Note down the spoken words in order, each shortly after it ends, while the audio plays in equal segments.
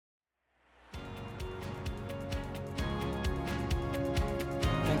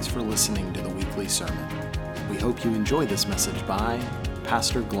Thanks for listening to the weekly sermon. We hope you enjoy this message by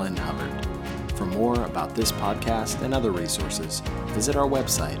Pastor Glenn Hubbard. For more about this podcast and other resources, visit our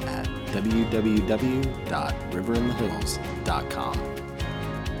website at www.riverinthehills.com.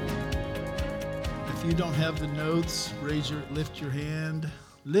 If you don't have the notes, lift your hand.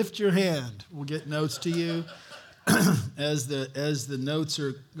 Lift your hand. We'll get notes to you as the notes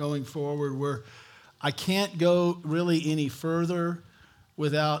are going forward. I can't go really any further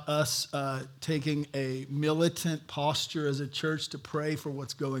without us taking a militant posture as a church to pray for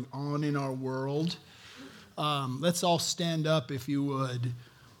what's going on in our world. Let's all stand up, if you would,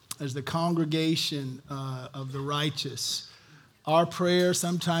 as the congregation of the righteous. Our prayer,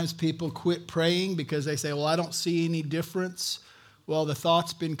 sometimes people quit praying because they say, well, I don't see any difference. Well, the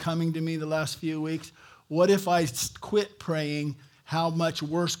thought's been coming to me the last few weeks. What if I quit praying? How much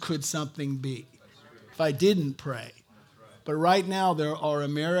worse could something be if I didn't pray? But right now, there are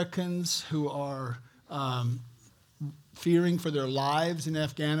Americans who are fearing for their lives in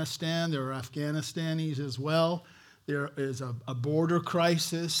Afghanistan. There are Afghanistanis as well. There is a border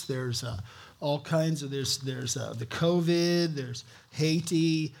crisis. There's all kinds of, there's the COVID, there's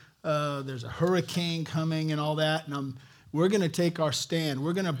Haiti, there's a hurricane coming and all that. And we're going to take our stand.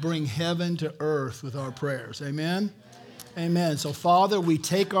 We're going to bring heaven to earth with our prayers. Amen? Amen. So, Father, we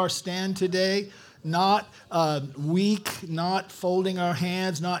take our stand today, not weak, not folding our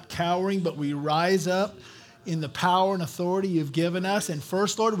hands, not cowering, but we rise up in the power and authority you've given us. And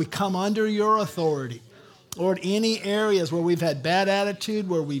first, Lord, we come under your authority. Lord, any areas where we've had bad attitude,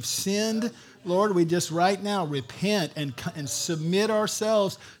 where we've sinned, Lord, we just right now repent and submit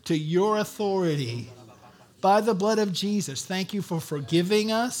ourselves to your authority by the blood of Jesus. Thank you for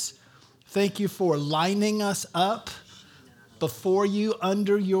forgiving us. Thank you for lining us up before you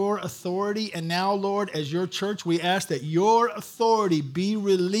under your authority. And now, Lord, as your church, we ask that your authority be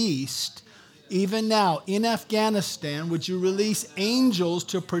released even now in Afghanistan. Would you release angels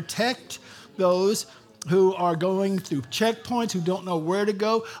to protect those who are going through checkpoints, who don't know where to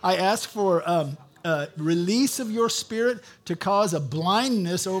go? I ask for release of your spirit to cause a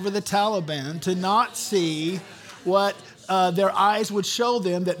blindness over the Taliban to not see what their eyes would show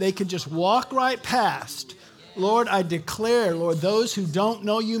them, that they could just walk right past. Lord, I declare, Lord, those who don't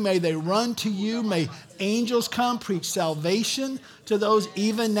know you, may they run to you. May angels come, preach salvation to those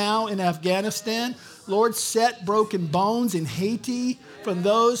even now in Afghanistan. Lord, set broken bones in Haiti from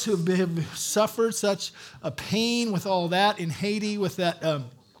those who have suffered such a pain with all that in Haiti with that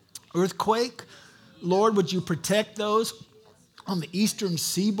earthquake. Lord, would you protect those on the eastern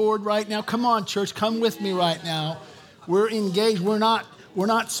seaboard right now? Come on, church, come with me right now. We're engaged. We're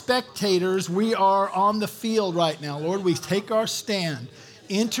not spectators. We are on the field right now. Lord, we take our stand.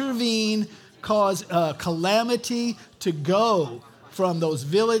 Intervene, cause calamity to go from those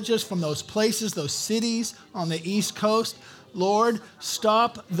villages, from those places, those cities on the East Coast. Lord,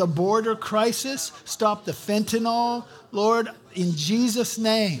 stop the border crisis. Stop the fentanyl. Lord, in Jesus'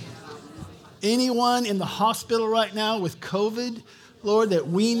 name. Anyone in the hospital right now with COVID, Lord, that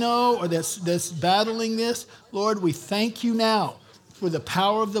we know or that's battling this, Lord, we thank you now for the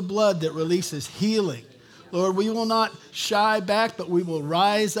power of the blood that releases healing. Lord, we will not shy back, but we will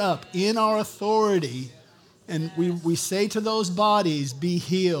rise up in our authority. And we say to those bodies, be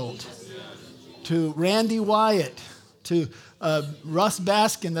healed. To Randy Wyatt, to Russ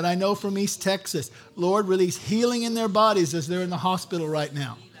Baskin that I know from East Texas, Lord, release healing in their bodies as they're in the hospital right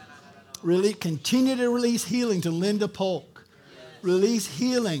now. Really continue to release healing to Linda Polk. Release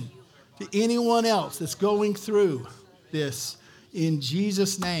healing to anyone else that's going through this. In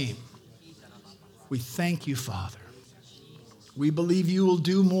Jesus' name, we thank you, Father. We believe you will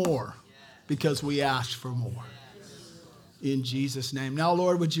do more because we asked for more. In Jesus' name. Now,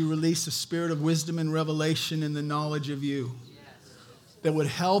 Lord, would you release the spirit of wisdom and revelation in the knowledge of you that would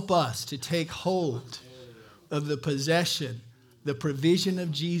help us to take hold of the possession, the provision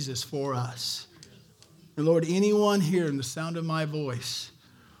of Jesus for us. And Lord, anyone here in the sound of my voice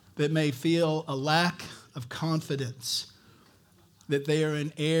that may feel a lack of confidence, that they are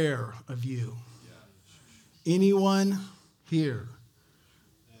an heir of you. Anyone here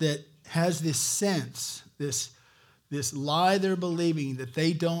that has this sense, this lie they're believing that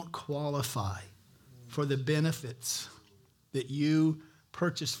they don't qualify for the benefits that you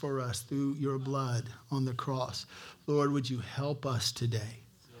purchased for us through your blood on the cross. Lord, would you help us today?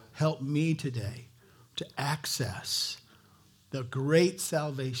 Help me today to access the great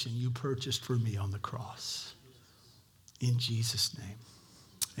salvation you purchased for me on the cross. In Jesus' name,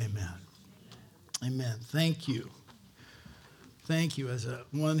 amen. Amen. Thank you. Thank you. As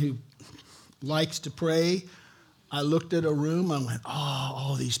one who likes to pray, I looked at a room, I went, oh,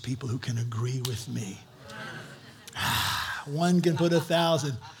 all these people who can agree with me. One can put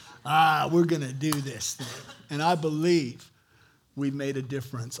 1,000. We're going to do this thing. And I believe we've made a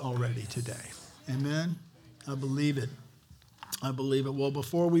difference already today. Amen? I believe it. I believe it. Well,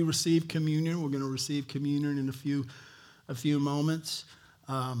 before we receive communion, we're going to receive communion in a few moments.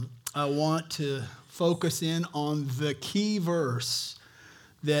 I want to focus in on the key verse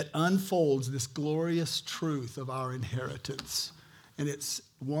that unfolds this glorious truth of our inheritance. And it's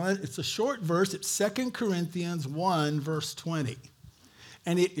a short verse. It's 2 Corinthians 1, verse 20.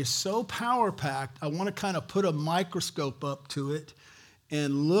 And it is so power-packed, I want to kind of put a microscope up to it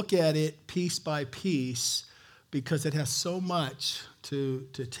and look at it piece by piece because it has so much to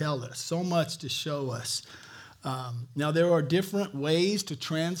tell us, so much to show us. Now, there are different ways to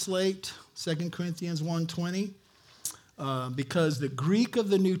translate 2 Corinthians 1:20. Because the Greek of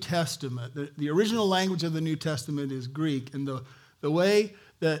the New Testament, the original language of the New Testament is Greek, and the way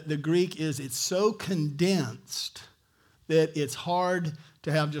that the Greek is, it's so condensed that it's hard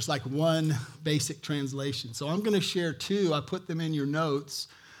to have just like one basic translation. So I'm going to share two. I put them in your notes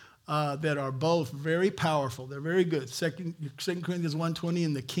that are both very powerful. They're very good. 2 Corinthians 1:20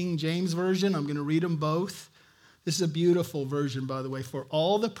 in the King James Version. I'm going to read them both. This is a beautiful version, by the way. For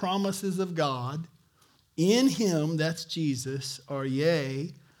all the promises of God in him, that's Jesus, are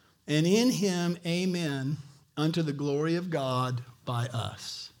yea, and in him, amen, unto the glory of God by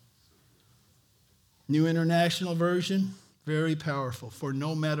us. New International Version, very powerful. For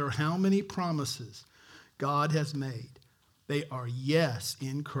no matter how many promises God has made, they are yes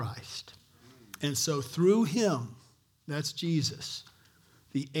in Christ. And so through him, that's Jesus,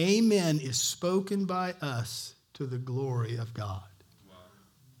 the amen is spoken by us to the glory of God.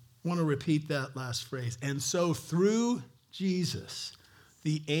 I want to repeat that last phrase. And so through Jesus,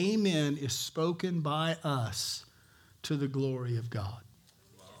 the amen is spoken by us to the glory of God.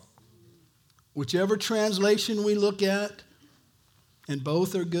 Wow. Whichever translation we look at, and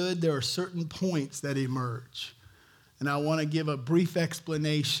both are good, there are certain points that emerge. And I want to give a brief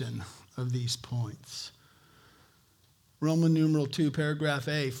explanation of these points. Roman numeral 2, paragraph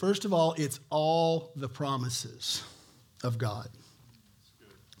A. First of all, it's all the promises of God.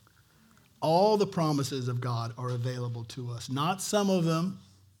 All the promises of God are available to us. Not some of them,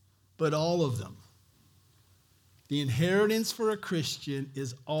 but all of them. The inheritance for a Christian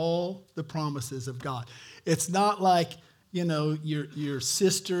is all the promises of God. It's not like, your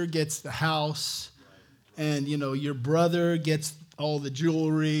sister gets the house and, your brother gets all the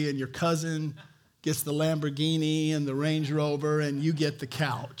jewelry and your cousin gets the Lamborghini and the Range Rover and you get the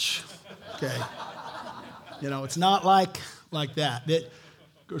couch. Okay? It's not like that.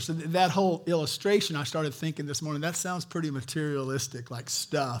 So that whole illustration, I started thinking this morning, that sounds pretty materialistic, like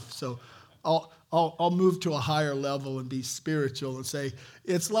stuff. So I'll move to a higher level and be spiritual and say,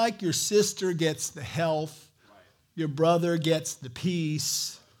 it's like your sister gets the health, your brother gets the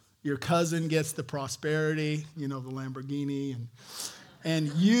peace, your cousin gets the prosperity, the Lamborghini,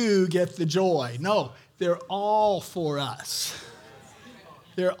 and you get the joy. No, they're all for us.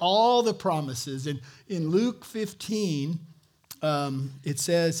 They're all the promises. And in Luke 15, it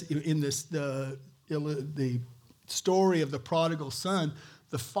says in the story of the prodigal son,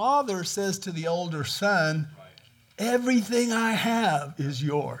 the father says to the older son, everything I have is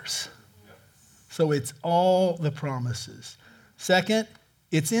yours. So it's all the promises. Second,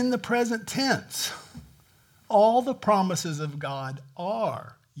 it's in the present tense. All the promises of God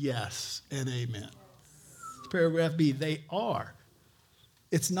are yes and amen. Paragraph B, they are.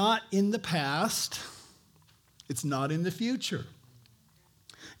 It's not in the past. It's not in the future.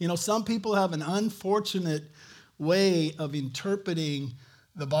 Some people have an unfortunate way of interpreting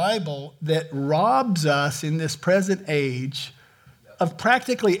the Bible that robs us in this present age of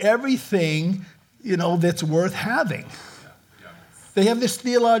practically everything, that's worth having. They have this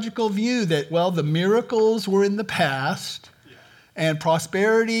theological view that, the miracles were in the past and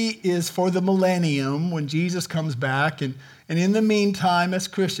prosperity is for the millennium when Jesus comes back. And in the meantime, as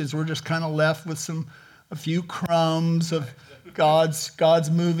Christians, we're just kind of left with a few crumbs of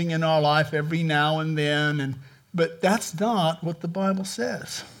God's moving in our life every now and then. But that's not what the Bible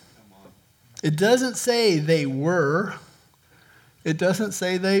says. It doesn't say they were. It doesn't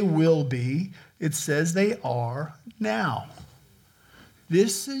say they will be. It says they are now.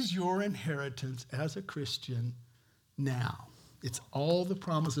 This is your inheritance as a Christian now. It's all the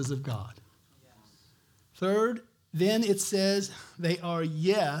promises of God. Third, then it says they are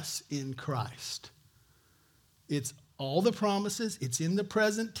yes in Christ. It's all the promises. It's in the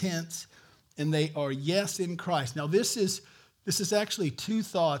present tense. And they are yes in Christ. Now, this is This is actually two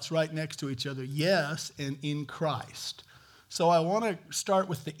thoughts right next to each other, yes and in Christ. So I want to start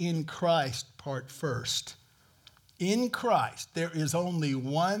with the in Christ part first. In Christ, there is only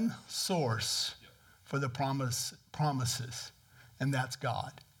one source for the promises, and that's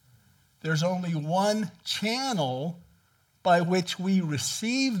God. There's only one channel by which we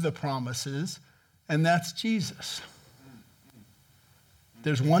receive the promises, and that's Jesus.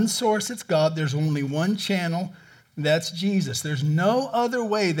 There's one source, it's God. There's only one channel, that's Jesus. There's no other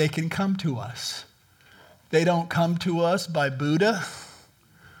way they can come to us. They don't come to us by Buddha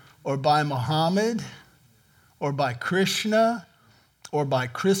or by Muhammad or by Krishna or by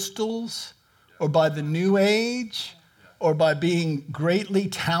crystals or by the New Age or by being greatly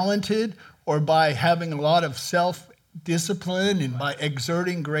talented or by having a lot of self-discipline and by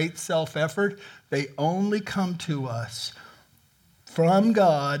exerting great self-effort. They only come to us from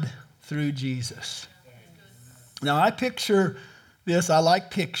God through Jesus. Now, I picture this. I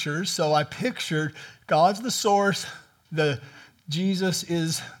like pictures, so I pictured God's the source, Jesus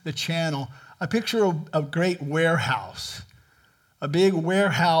is the channel. I picture a great warehouse, a big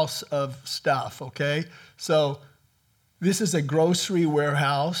warehouse of stuff, okay? So this is a grocery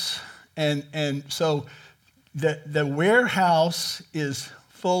warehouse, and so the warehouse is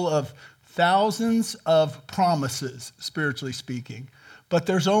full of thousands of promises, spiritually speaking, but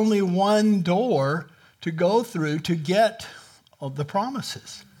there's only one door to go through to get of the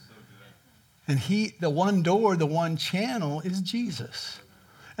promises. And the one door, the one channel is Jesus.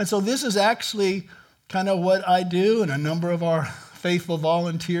 And so this is actually kind of what I do and a number of our faithful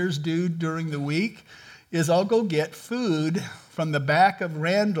volunteers do during the week is I'll go get food from the back of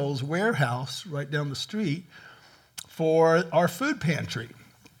Randall's warehouse right down the street for our food pantry.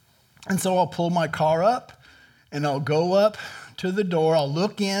 And so I'll pull my car up and I'll go up to the door, I'll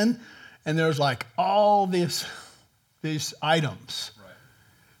look in, and there's like all these items. Right.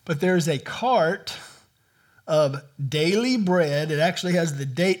 But there's a cart of daily bread. It actually has the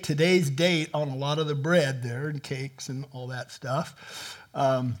date, today's date on a lot of the bread there and cakes and all that stuff.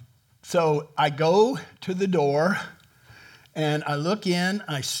 So I go to the door and I look in,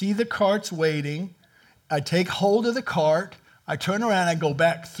 I see the carts waiting. I take hold of the cart. I turn around, I go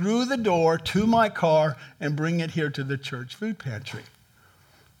back through the door to my car and bring it here to the church food pantry.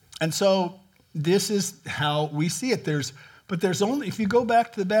 And so this is how we see it. But there's only, if you go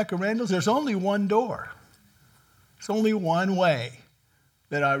back to the back of Randall's, there's only one door. It's only one way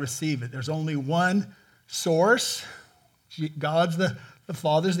that I receive it. There's only one source. God's the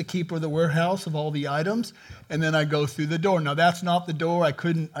Father's the keeper of the warehouse of all the items. And then I go through the door. Now that's not the door. I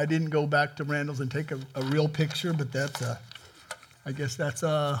didn't go back to Randall's and take a real picture, but I guess that's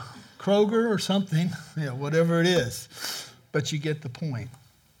a Kroger or something. Yeah, whatever it is. But you get the point.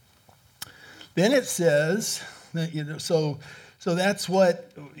 Then it says, that, so that's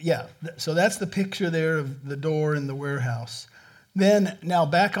so that's the picture there of the door in the warehouse. Then, now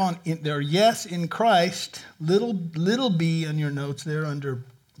back on there, yes, in Christ, little b on your notes there under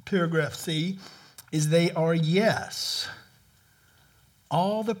paragraph C, is they are yes.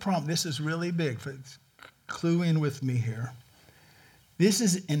 All the this is really big. Clue in with me here. This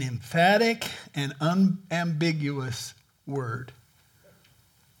is an emphatic and unambiguous word.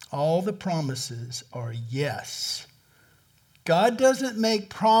 All the promises are yes. God doesn't make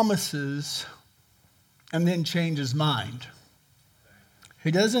promises and then change his mind. He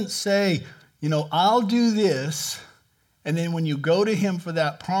doesn't say, I'll do this, and then when you go to him for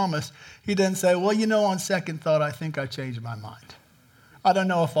that promise, he doesn't say, well, on second thought, I think I changed my mind. I don't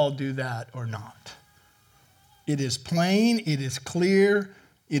know if I'll do that or not. It is plain, it is clear,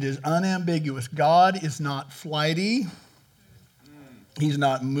 it is unambiguous. God is not flighty. He's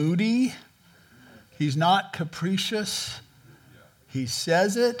not moody. He's not capricious. He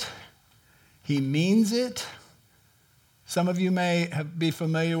says it. He means it. Some of you may be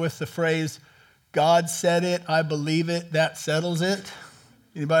familiar with the phrase, God said it, I believe it, that settles it.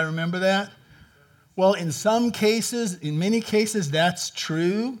 Anybody remember that? Well, in many cases, that's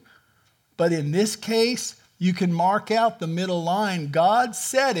true. But in this case, you can mark out the middle line. God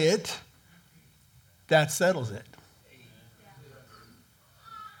said it, that settles it.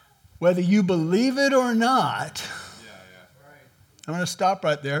 Whether you believe it or not, I'm going to stop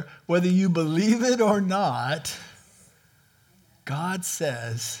right there. Whether you believe it or not, God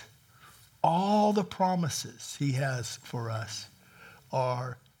says all the promises he has for us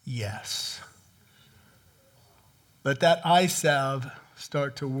are yes. Let that eye salve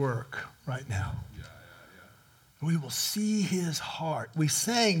start to work right now. We will see his heart. We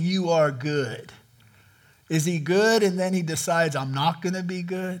sang, you are good. Is he good and then he decides, I'm not going to be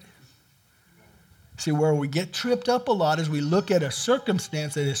good? See, where we get tripped up a lot is we look at a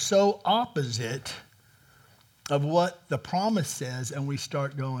circumstance that is so opposite of what the promise says, and we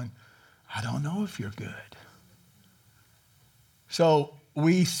start going, I don't know if you're good. So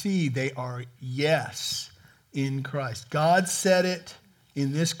we see they are yes in Christ. God said it.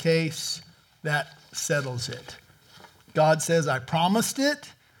 In this case, that settles it. God says, I promised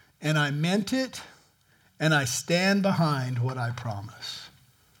it, and I meant it, and I stand behind what I promise.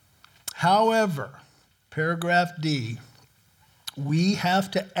 However, paragraph D, we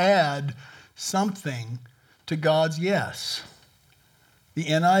have to add something to God's yes. The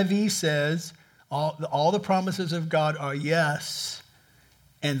NIV says all the promises of God are yes,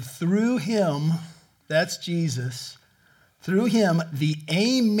 and through him, that's Jesus, through him, the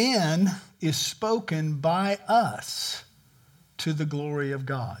amen is spoken by us to the glory of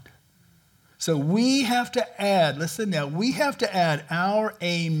God. So we have to add, listen now, we have to add our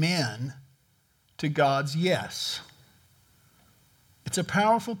amen to God's yes. It's a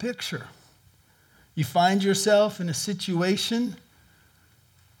powerful picture. You find yourself in a situation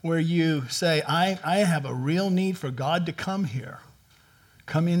where you say, I have a real need for God to come here.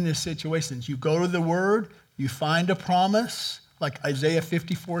 Come in this situation. You go to the Word, you find a promise, like Isaiah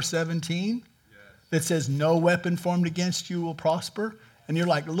 54:17, that says, no weapon formed against you will prosper. And you're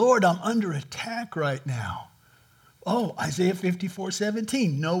like, Lord, I'm under attack right now. Oh, Isaiah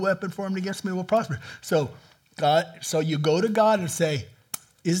 54:17, no weapon formed against me will prosper. So you go to God and say,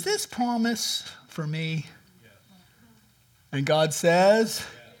 is this promise for me? Yes. And God says,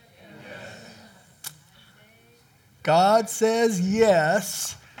 yes. God says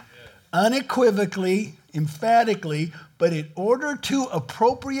yes, unequivocally, emphatically, but in order to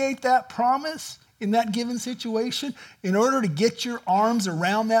appropriate that promise in that given situation, in order to get your arms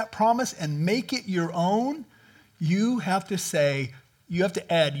around that promise and make it your own, you have to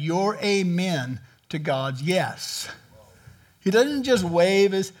add your amen to God's yes. He doesn't just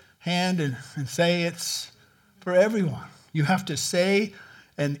wave his hand and say it's for everyone. You have to say,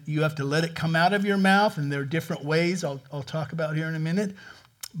 and you have to let it come out of your mouth, and there are different ways I'll talk about here in a minute,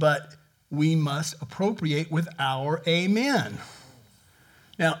 but we must appropriate with our amen.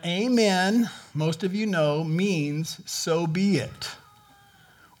 Now, amen, most of you know, means so be it,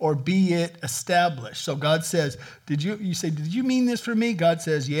 or be it established. So God says, did you mean this for me? God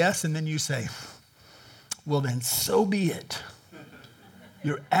says yes, and then you say, well then, so be it.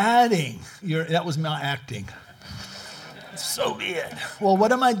 You're adding, that was my acting. So be it. Well,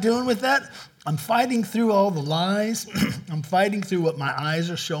 what am I doing with that? I'm fighting through all the lies. I'm fighting through what my eyes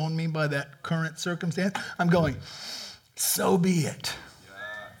are showing me by that current circumstance. I'm going, so be it.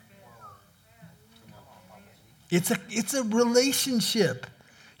 It's a relationship.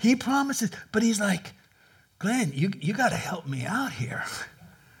 He promises, but he's like, Glenn, you got to help me out here.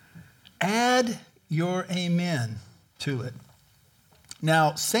 Add your amen to it.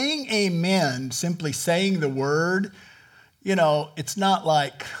 Now, saying amen, simply saying the word, it's not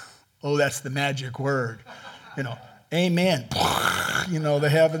like, oh, that's the magic word. Amen. The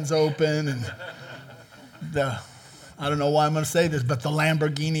heavens open and I don't know why I'm going to say this, but the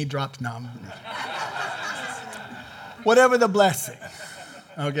Lamborghini drops. No, whatever the blessing.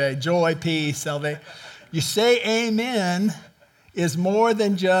 Okay, joy, peace, salvation. You say amen is more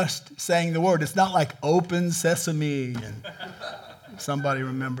than just saying the word. It's not like open sesame and somebody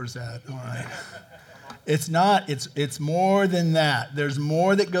remembers that. All right. It's not. It's more than that. There's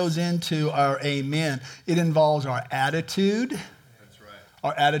more that goes into our amen. It involves our attitude. That's right.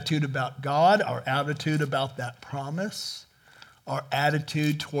 Our attitude about God, our attitude about that promise, our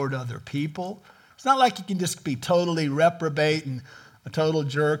attitude toward other people. It's not like you can just be totally reprobate and a total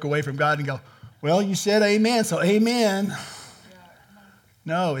jerk away from God and go, well, you said amen, so amen.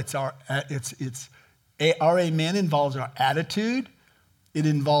 No, our amen involves our attitude. It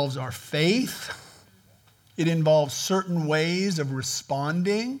involves our faith. It involves certain ways of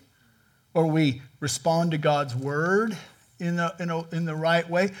responding, or we respond to God's word in the right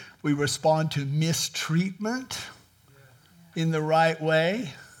way. We respond to mistreatment in the right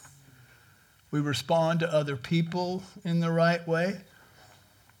way. We respond to other people in the right way.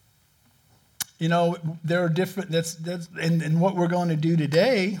 There are different, and what we're going to do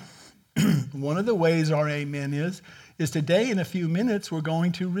today, one of the ways our amen is today in a few minutes, we're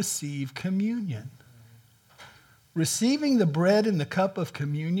going to receive communion. Receiving the bread and the cup of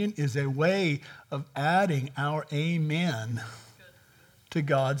communion is a way of adding our amen to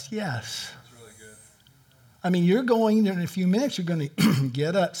God's yes. That's really good. I mean, you're going, in a few minutes, you're going to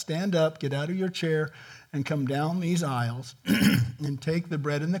get up, stand up, get out of your chair, and come down these aisles and take the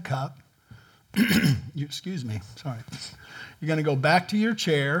bread and the cup. Excuse me, sorry. You're going to go back to your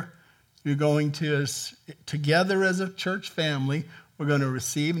chair. You're going to, together as a church family, we're going to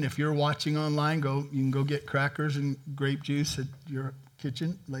receive. And if you're watching online, you can go get crackers and grape juice at your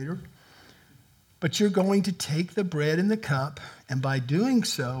kitchen later. But you're going to take the bread and the cup, and by doing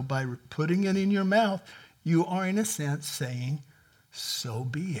so, by putting it in your mouth, you are in a sense saying, so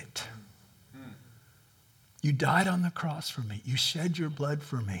be it. You died on the cross for me. You shed your blood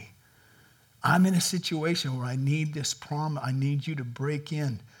for me. I'm in a situation where I need this promise. I need you to break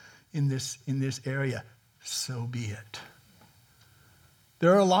in this area. So be it.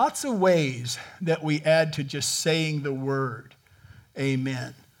 There are lots of ways that we add to just saying the word,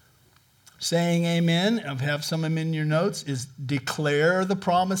 amen. Saying amen, I have some of them in your notes, is declare the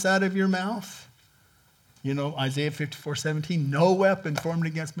promise out of your mouth. You know, Isaiah 54:17, no weapon formed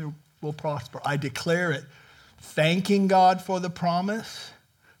against me will prosper. I declare it. Thanking God for the promise.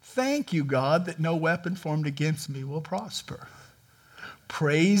 Thank you, God, that no weapon formed against me will prosper.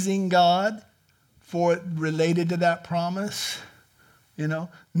 Praising God for related to that promise. You know,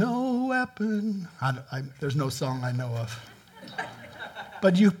 no weapon. There's no song I know of.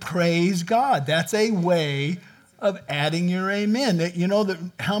 But you praise God. That's a way of adding your amen. You know,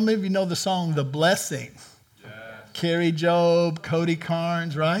 how many of you know the song, The Blessing? Yes. Carrie Job, Cody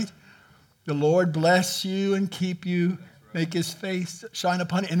Carnes, right? The Lord bless you and keep you, make his face shine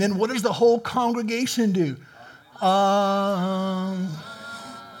upon you. And then what does the whole congregation do? Amen.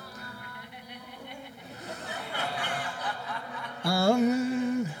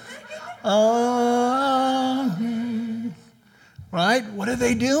 Right? What are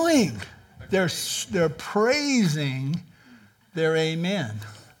they doing? They're praising their amen.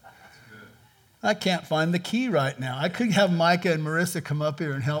 I can't find the key right now. I could have Micah and Marissa come up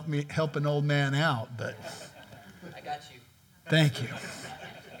here and help an old man out, but I got you. Thank you.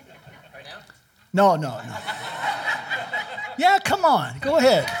 Right now? No. Yeah, come on. Go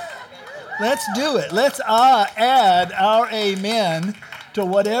ahead. Let's do it. Let's add our amen to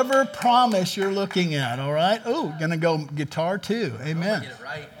whatever promise you're looking at, all right? Oh, gonna go guitar too. Amen. Get it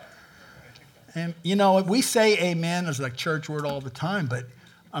right. And you know, we say amen as a church word all the time, but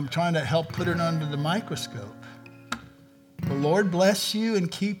I'm trying to help put it under the microscope. The Lord bless you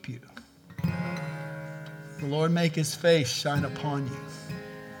and keep you. The Lord make his face shine upon you.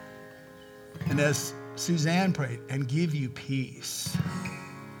 And as Suzanne prayed, and give you peace.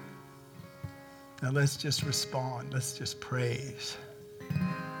 Now let's just respond. Let's just praise.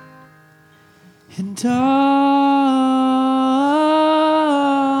 And amen,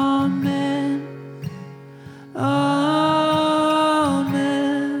 amen,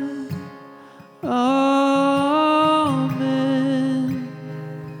 amen, and amen,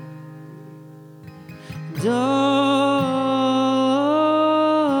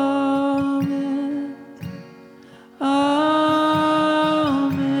 amen.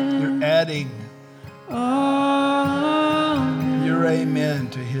 You're adding your amen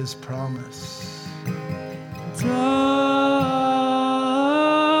to his promise.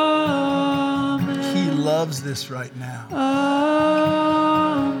 He loves this right now.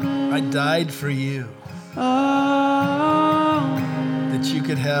 I died for you, that you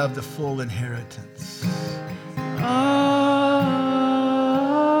could have the full inheritance.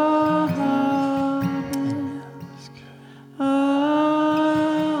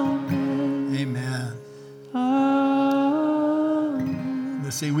 Amen.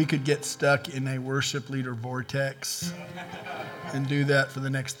 See, we could get stuck in a worship leader vortex and do that for the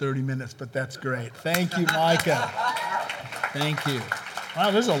next 30 minutes, but that's great. Thank you, Micah. Thank you.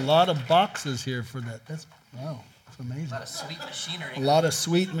 Wow, there's a lot of boxes here for that. That's amazing. A lot of sweet machinery. A lot of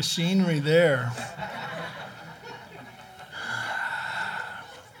sweet machinery there.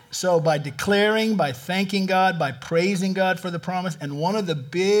 So by declaring, by thanking God, by praising God for the promise, and one of the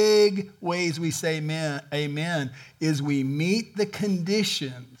big ways we say amen is we meet the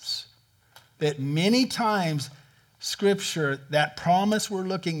conditions that many times Scripture, that promise we're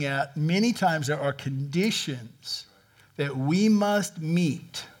looking at, many times there are conditions that we must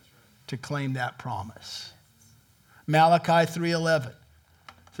meet to claim that promise. Malachi 3:11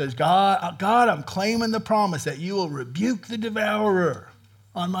 says, God, I'm claiming the promise that you will rebuke the devourer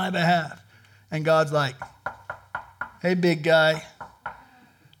on my behalf. And God's like, hey, big guy,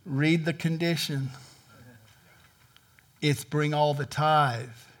 read the condition. It's bring all the tithe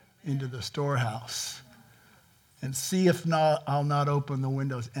into the storehouse. And see if not, I'll not open the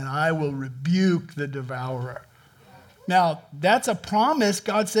windows, and I will rebuke the devourer. Now, that's a promise.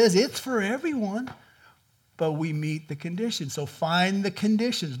 God says it's for everyone, but we meet the conditions. So find the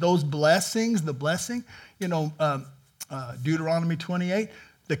conditions. Those blessings, the blessing, Deuteronomy 28,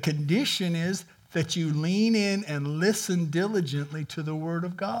 the condition is that you lean in and listen diligently to the word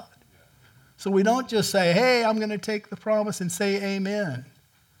of God. So we don't just say, hey, I'm going to take the promise and say amen.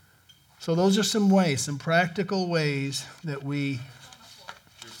 So those are some ways, some practical ways that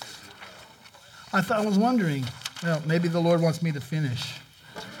I was wondering, well, maybe the Lord wants me to finish.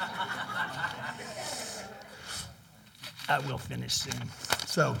 I will finish soon.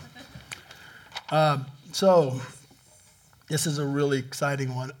 So this is a really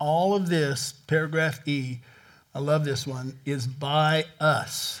exciting one. All of this, paragraph E, I love this one, is by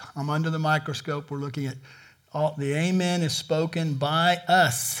us. I'm under the microscope. We're looking at the amen is spoken by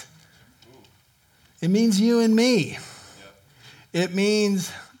us. It means you and me. It means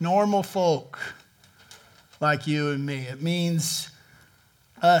normal folk like you and me. It means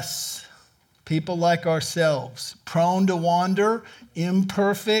us, people like ourselves, prone to wander,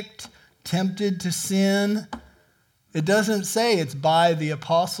 imperfect, tempted to sin. It doesn't say it's by the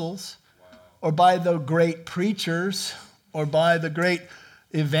apostles or by the great preachers or by the great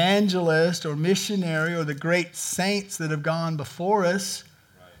evangelist or missionary or the great saints that have gone before us.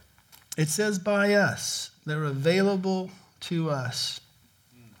 It says by us. They're available to us.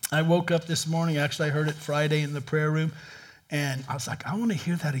 I woke up this morning, actually I heard it Friday in the prayer room, and I was like, I want to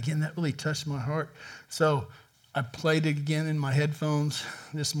hear that again. That really touched my heart. So I played it again in my headphones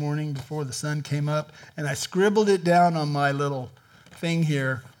this morning before the sun came up, and I scribbled it down on my little thing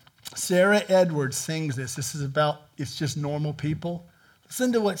here. Sarah Edwards sings this. This is about, it's just normal people.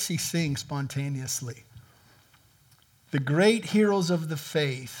 Listen to what she sings spontaneously. The great heroes of the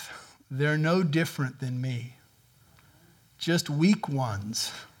faith, they're no different than me. Just weak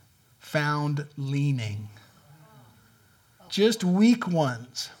ones found leaning. Just weak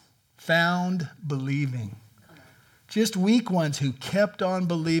ones found believing. Just weak ones who kept on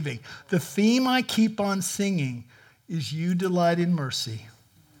believing. The theme I keep on singing is you delight in mercy.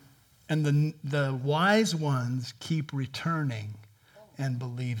 And the wise ones keep returning and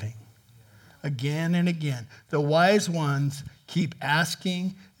believing. Again and again. The wise ones keep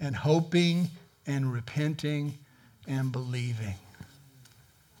asking and hoping and repenting and believing.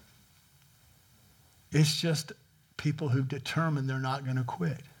 It's just people who've determined they're not going to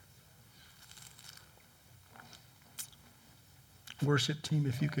quit. Worship team,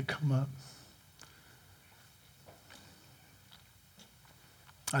 if you could come up.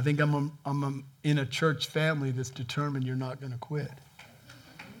 I think I'm in a church family that's determined you're not going to quit.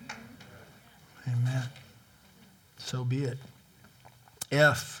 Amen. So be it.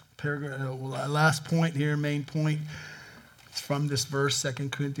 F, paragraph, last point here, main point. It's from this verse, 2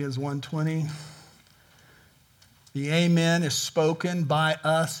 Corinthians 1:20. The amen is spoken by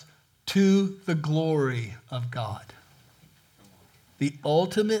us to the glory of God. The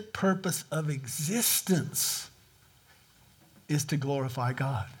ultimate purpose of existence is to glorify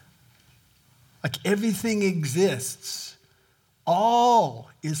God. Like everything exists. All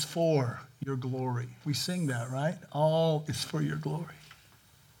is for your glory. We sing that, right? All is for your glory.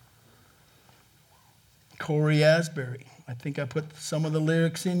 Corey Asbury. I think I put some of the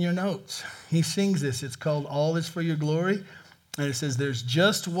lyrics in your notes. He sings this. It's called All is for Your Glory. And it says, there's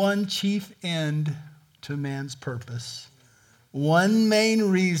just one chief end to man's purpose. One main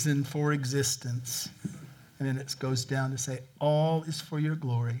reason for existence. And then it goes down to say, all is for your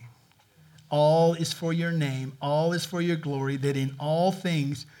glory. All is for your name. All is for your glory, that in all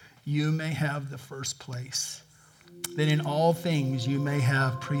things you may have the first place. That in all things you may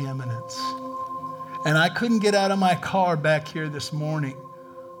have preeminence. And I couldn't get out of my car back here this morning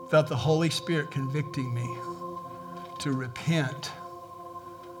without the Holy Spirit convicting me to repent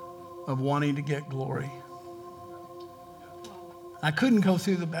of wanting to get glory. I couldn't go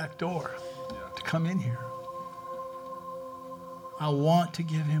through the back door to come in here. I want to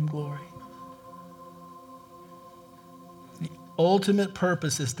give him glory. The ultimate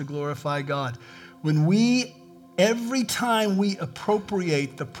purpose is to glorify God. Every time we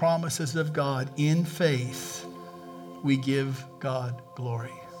appropriate the promises of God in faith, we give God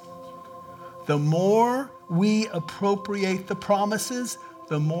glory. The more we appropriate the promises,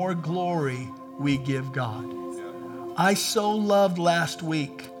 the more glory we give God. I so loved last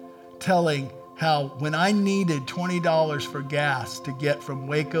week telling how when I needed $20 for gas to get from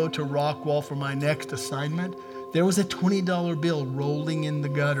Waco to Rockwall for my next assignment, there was a $20 bill rolling in the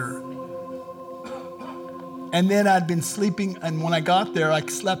gutter. And then I'd been sleeping, and when I got there, I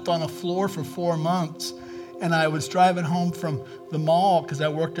slept on a floor for 4 months. And I was driving home from the mall, because I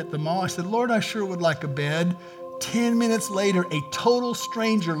worked at the mall. I said, Lord, I sure would like a bed. 10 minutes later, a total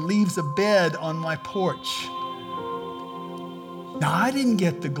stranger leaves a bed on my porch. Now, I didn't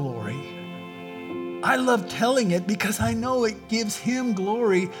get the glory. I love telling it because I know it gives him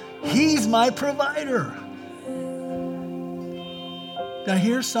glory. He's my provider. Now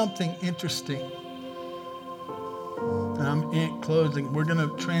here's something interesting. And I'm in closing. We're going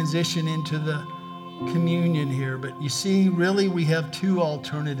to transition into the communion here. But you see, really we have two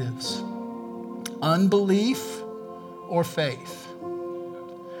alternatives. Unbelief or faith.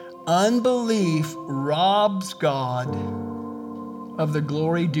 Unbelief robs God of the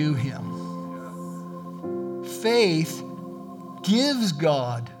glory due him. Faith gives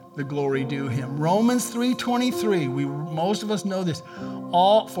God the glory due him. Romans 3:23, most of us know this.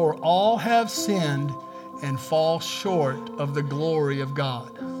 For all have sinned and fall short of the glory of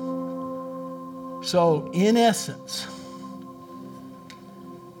God. So in essence,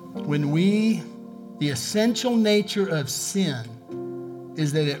 the essential nature of sin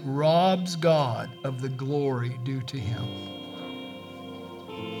is that it robs God of the glory due to him.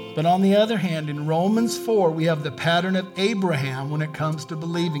 But on the other hand, in Romans 4, we have the pattern of Abraham when it comes to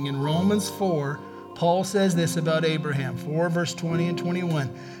believing. In Romans 4, Paul says this about Abraham, 4 verse 20 and 21.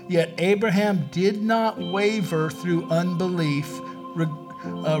 Yet Abraham did not waver through unbelief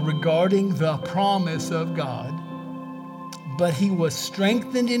regarding the promise of God, but he was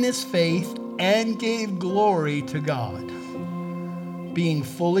strengthened in his faith and gave glory to God, being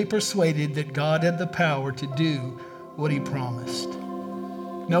fully persuaded that God had the power to do what he promised.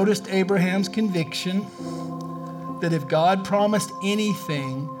 Noticed Abraham's conviction that if God promised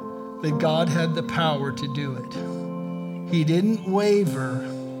anything, that God had the power to do it. He didn't waver.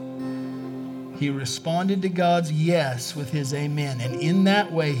 He responded to God's yes with his amen. And in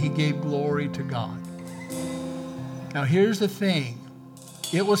that way, he gave glory to God. Now, here's the thing.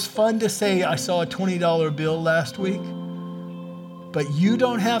 It was fun to say, I saw a $20 bill last week. But you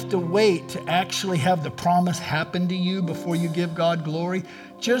don't have to wait to actually have the promise happen to you before you give God glory.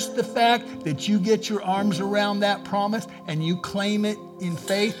 Just the fact that you get your arms around that promise and you claim it in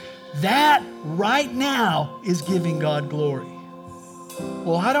faith, that right now is giving God glory.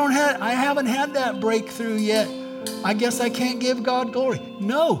 Well, I haven't had that breakthrough yet. I guess I can't give God glory.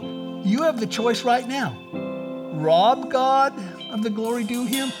 No, you have the choice right now. Rob God of the glory due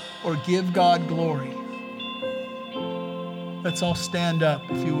him or give God glory. Let's all stand up,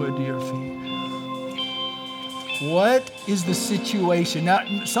 if you would, to your feet. What is the situation? Now,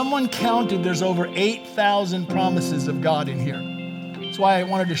 someone counted there's over 8,000 promises of God in here. That's why I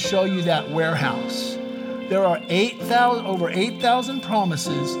wanted to show you that warehouse. There are over 8,000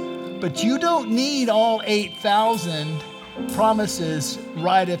 promises, but you don't need all 8,000 promises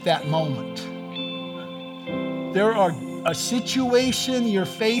right at that moment. There are a situation you're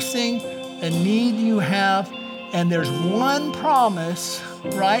facing, a need you have, and there's one promise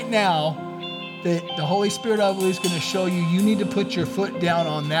right now that the Holy Spirit, I believe, is going to show you. You need to put your foot down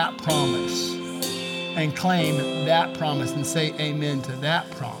on that promise and claim that promise and say amen to that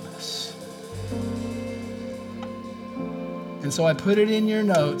promise. And so I put it in your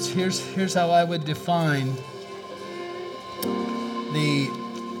notes. Here's how I would define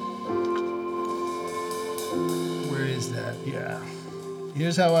where is that? Yeah.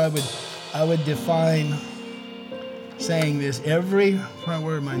 Here's how I would define saying this. Where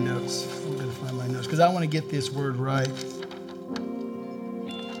are my notes? I'm going to find my notes because I want to get this word right.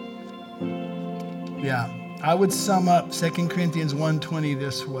 Yeah, I would sum up 2 Corinthians 1:20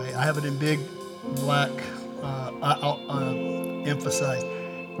 this way. I have it in big black, I'll emphasize.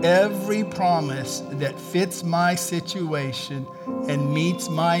 Every promise that fits my situation and meets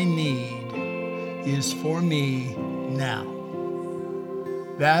my need is for me now.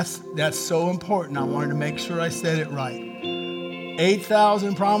 That's so important. I wanted to make sure I said it right.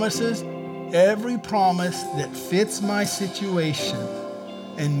 8,000 promises. Every promise that fits my situation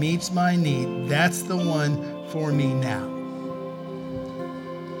and meets my need, that's the one for me now.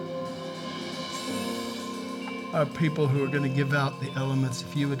 Our people who are going to give out the elements,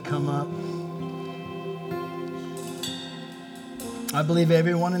 if you would come up. I believe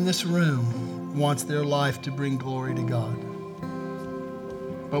everyone in this room wants their life to bring glory to God.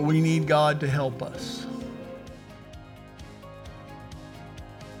 But we need God to help us.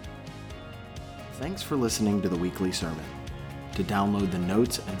 Thanks for listening to the weekly sermon. To download the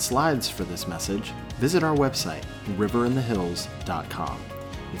notes and slides for this message, visit our website, riverinthehills.com.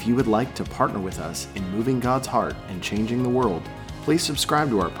 If you would like to partner with us in moving God's heart and changing the world, please subscribe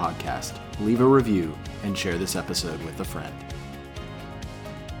to our podcast, leave a review, and share this episode with a friend.